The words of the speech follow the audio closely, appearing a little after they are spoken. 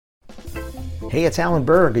Hey, it's Alan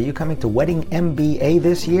Berg. Are you coming to Wedding MBA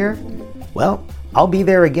this year? Well, I'll be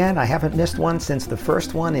there again. I haven't missed one since the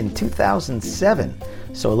first one in 2007.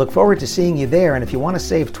 So I look forward to seeing you there. And if you want to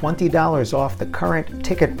save $20 off the current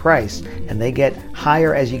ticket price, and they get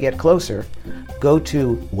higher as you get closer, go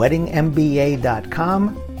to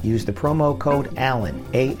weddingmba.com. Use the promo code ALAN,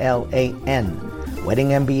 A-L-A-N.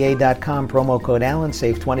 weddingmba.com, promo code ALAN,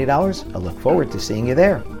 save $20. I look forward to seeing you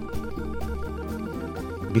there.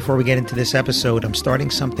 Before we get into this episode, I'm starting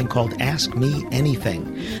something called Ask Me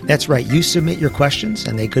Anything. That's right, you submit your questions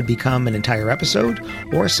and they could become an entire episode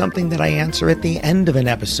or something that I answer at the end of an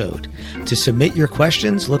episode. To submit your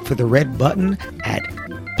questions, look for the red button at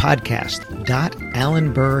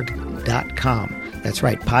podcast.alanberg.com. That's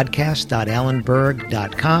right,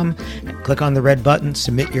 podcast.alanberg.com. Click on the red button,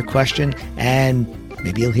 submit your question, and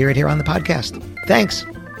maybe you'll hear it here on the podcast. Thanks.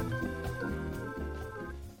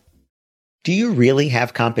 Do you really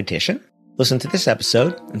have competition? Listen to this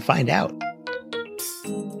episode and find out.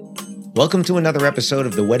 Welcome to another episode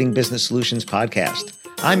of the Wedding Business Solutions Podcast.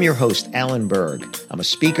 I'm your host, Alan Berg. I'm a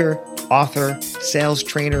speaker, author, sales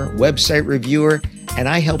trainer, website reviewer, and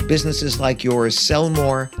I help businesses like yours sell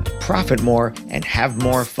more, profit more, and have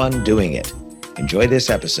more fun doing it. Enjoy this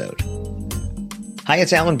episode. Hi,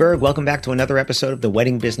 it's Alan Berg. Welcome back to another episode of the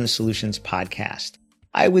Wedding Business Solutions Podcast.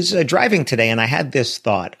 I was driving today and I had this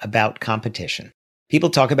thought about competition. People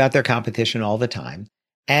talk about their competition all the time.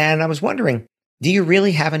 And I was wondering, do you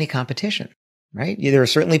really have any competition, right? There are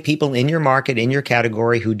certainly people in your market, in your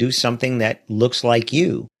category who do something that looks like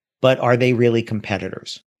you, but are they really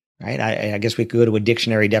competitors, right? I guess we could go to a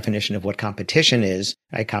dictionary definition of what competition is.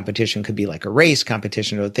 Right? Competition could be like a race,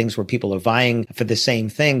 competition or things where people are vying for the same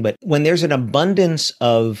thing. But when there's an abundance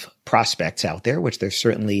of prospects out there, which there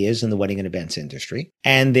certainly is in the wedding and events industry,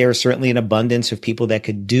 and there's certainly an abundance of people that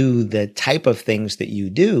could do the type of things that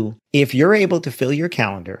you do, if you're able to fill your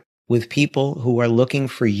calendar with people who are looking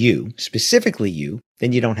for you, specifically you,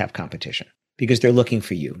 then you don't have competition because they're looking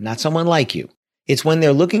for you, not someone like you. It's when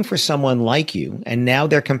they're looking for someone like you, and now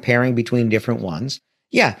they're comparing between different ones.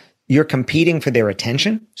 Yeah, you're competing for their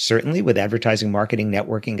attention, certainly with advertising, marketing,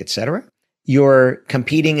 networking, etc. You're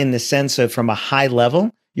competing in the sense of from a high level,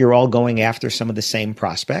 you're all going after some of the same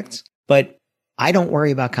prospects. But I don't worry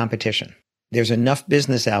about competition. There's enough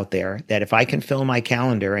business out there that if I can fill my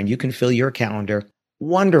calendar and you can fill your calendar,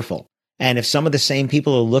 wonderful. And if some of the same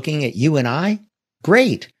people are looking at you and I,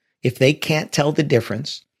 great. If they can't tell the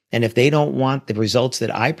difference, and if they don't want the results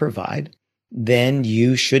that I provide, then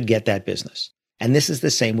you should get that business. And this is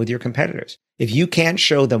the same with your competitors. If you can't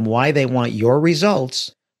show them why they want your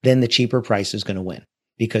results, then the cheaper price is going to win.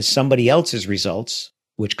 Because somebody else's results,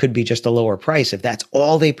 which could be just a lower price, if that's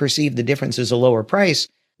all they perceive the difference is a lower price,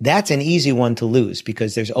 that's an easy one to lose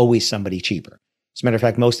because there's always somebody cheaper. As a matter of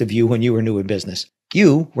fact, most of you, when you were new in business,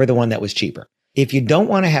 you were the one that was cheaper. If you don't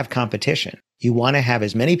want to have competition, you want to have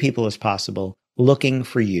as many people as possible looking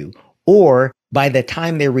for you. Or by the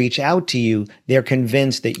time they reach out to you, they're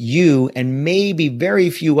convinced that you and maybe very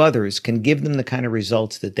few others can give them the kind of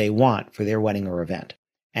results that they want for their wedding or event.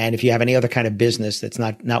 And if you have any other kind of business that's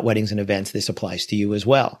not weddings and events, this applies to you as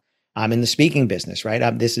well. I'm in the speaking business,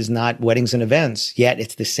 right? This is not weddings and events, yet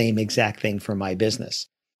it's the same exact thing for my business.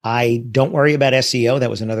 I don't worry about SEO. That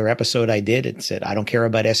was another episode I did. It said, I don't care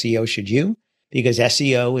about SEO, should you? Because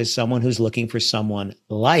SEO is someone who's looking for someone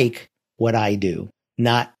like what I do,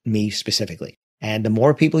 not me specifically. And the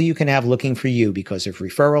more people you can have looking for you because of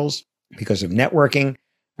referrals, because of networking,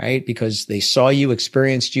 right? Because they saw you,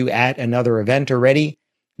 experienced you at another event already,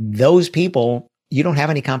 those people, you don't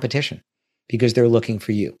have any competition because they're looking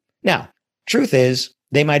for you. Now, truth is,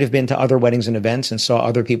 they might have been to other weddings and events and saw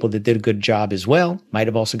other people that did a good job as well, might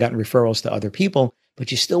have also gotten referrals to other people,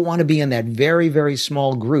 but you still want to be in that very, very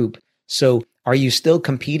small group. So are you still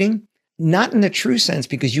competing? Not in the true sense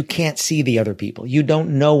because you can't see the other people. You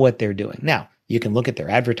don't know what they're doing. Now, you can look at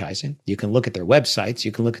their advertising, you can look at their websites,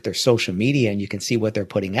 you can look at their social media, and you can see what they're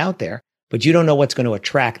putting out there, but you don't know what's going to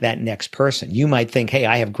attract that next person. You might think, hey,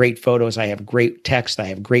 I have great photos, I have great text, I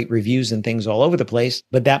have great reviews and things all over the place,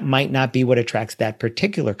 but that might not be what attracts that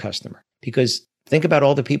particular customer. Because think about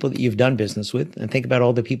all the people that you've done business with and think about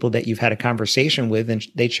all the people that you've had a conversation with and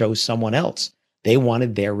they chose someone else. They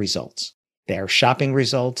wanted their results. Their shopping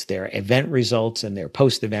results, their event results, and their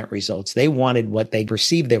post-event results. They wanted what they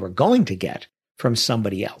perceived they were going to get from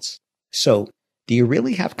somebody else. So do you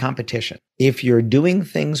really have competition? If you're doing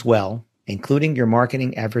things well, including your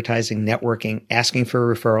marketing, advertising, networking, asking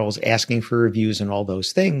for referrals, asking for reviews, and all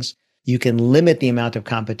those things, you can limit the amount of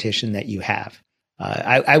competition that you have.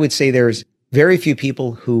 I would say there's very few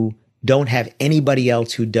people who don't have anybody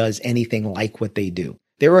else who does anything like what they do.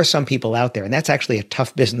 There are some people out there, and that's actually a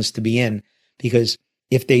tough business to be in, because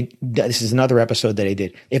this is another episode that I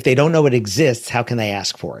did. If they don't know it exists, how can they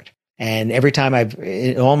ask for it? And every time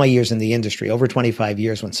in all my years in the industry, over 25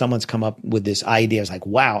 years, when someone's come up with this idea, it's like,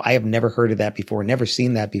 wow, I have never heard of that before, never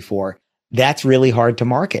seen that before. That's really hard to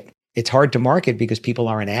market. It's hard to market because people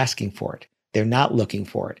aren't asking for it. They're not looking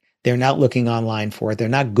for it. They're not looking online for it. They're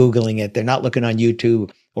not Googling it. They're not looking on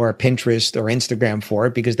YouTube or Pinterest or Instagram for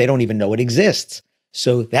it because they don't even know it exists.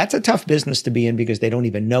 So that's a tough business to be in because they don't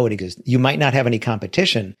even know it exists. You might not have any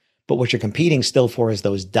competition, but what you're competing still for is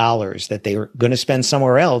those dollars that they are going to spend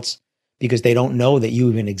somewhere else because they don't know that you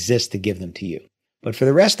even exist to give them to you. But for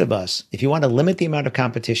the rest of us, if you want to limit the amount of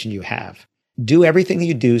competition you have, do everything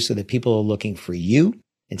you do so that people are looking for you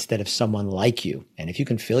instead of someone like you. And if you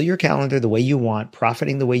can fill your calendar the way you want,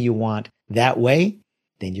 profiting the way you want that way,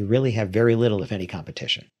 then you really have very little, if any,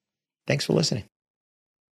 competition. Thanks for listening.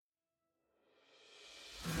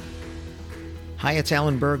 Hi, it's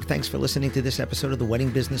Alan Berg. Thanks for listening to this episode of the Wedding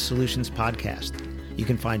Business Solutions Podcast. You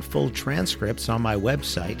can find full transcripts on my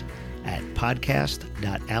website at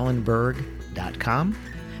podcast.alanberg.com.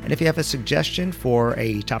 And if you have a suggestion for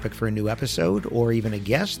a topic for a new episode or even a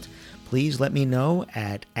guest, please let me know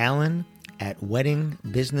at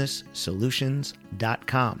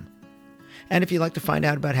alan@weddingbusinesssolutions.com. And if you'd like to find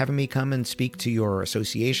out about having me come and speak to your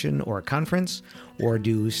association or a conference, or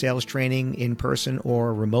do sales training in person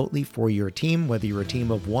or remotely for your team, whether you're a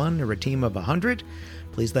team of 1 or a team of 100,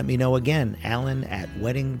 please let me know again,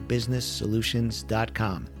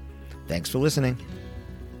 alan@weddingbusinesssolutions.com. Thanks for listening.